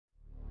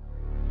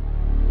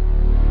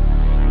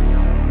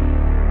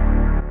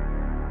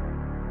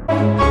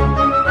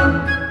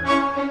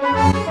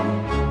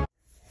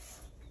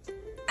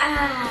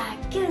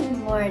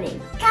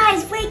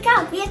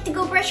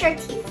brush our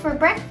teeth for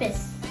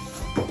breakfast.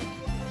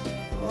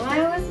 What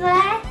was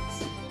that?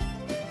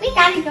 We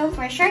gotta go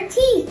brush our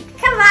teeth.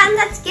 Come on,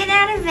 let's get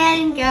out of bed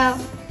and go.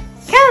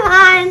 Come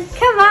on,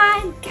 come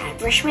on. Gotta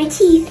brush my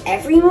teeth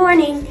every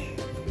morning.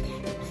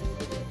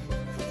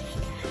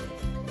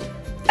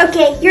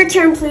 Okay, your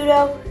turn,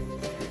 Pluto.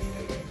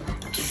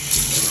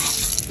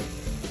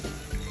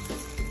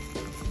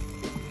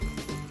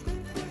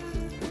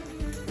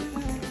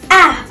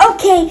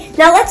 Okay,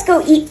 now let's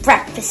go eat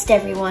breakfast,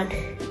 everyone.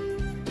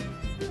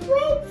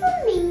 Wait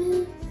for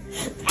me.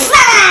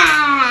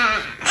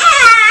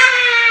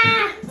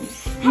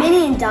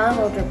 Minnie and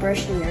Donald are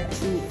brushing their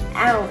teeth.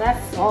 Ow,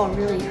 that fall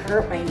really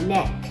hurt my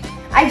neck.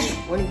 I just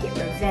want to get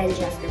revenge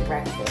after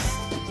breakfast.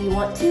 Do you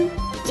want to?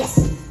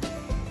 Yes.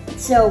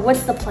 So,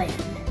 what's the plan?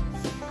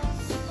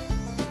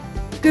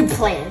 Good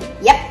plan.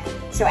 Yep.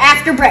 So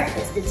after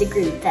breakfast, it's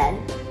agreed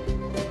then.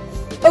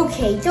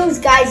 Okay, those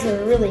guys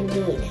are really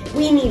mean.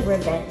 We need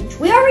revenge.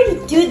 We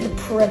already did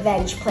the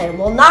revenge plan.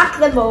 We'll knock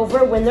them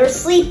over when they're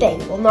sleeping.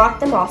 We'll knock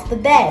them off the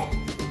bed.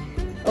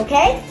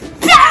 Okay?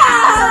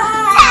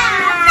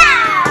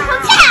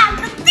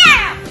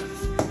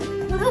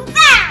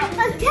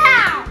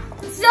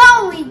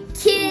 Sorry,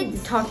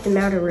 kids. Talk them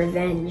out of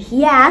revenge.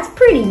 Yeah, that's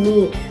pretty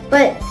mean.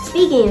 But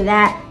speaking of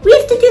that, we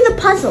have to do the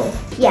puzzle.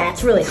 Yeah,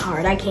 it's really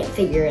hard. I can't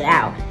figure it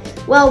out.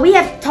 Well, we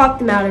have to talk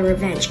them out of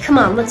revenge. Come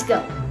on, let's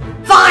go.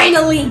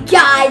 Finally,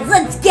 guys,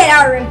 let's get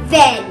our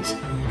revenge.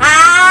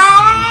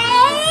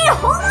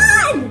 Hold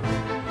on.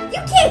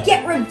 You can't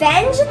get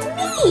revenge. It's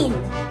mean.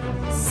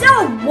 So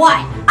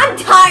what? I'm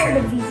tired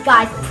of these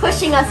guys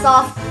pushing us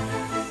off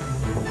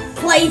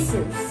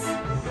places.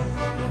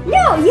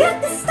 No, you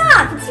have to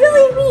stop. It's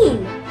really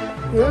mean.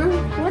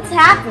 What's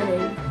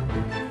happening?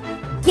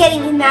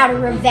 Getting him out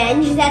of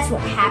revenge. That's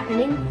what's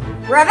happening.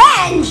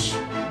 Revenge!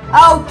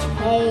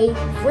 Okay,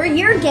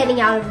 you're getting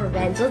out of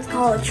revenge. Let's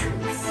call a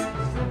truce.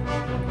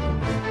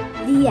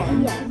 The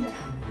end.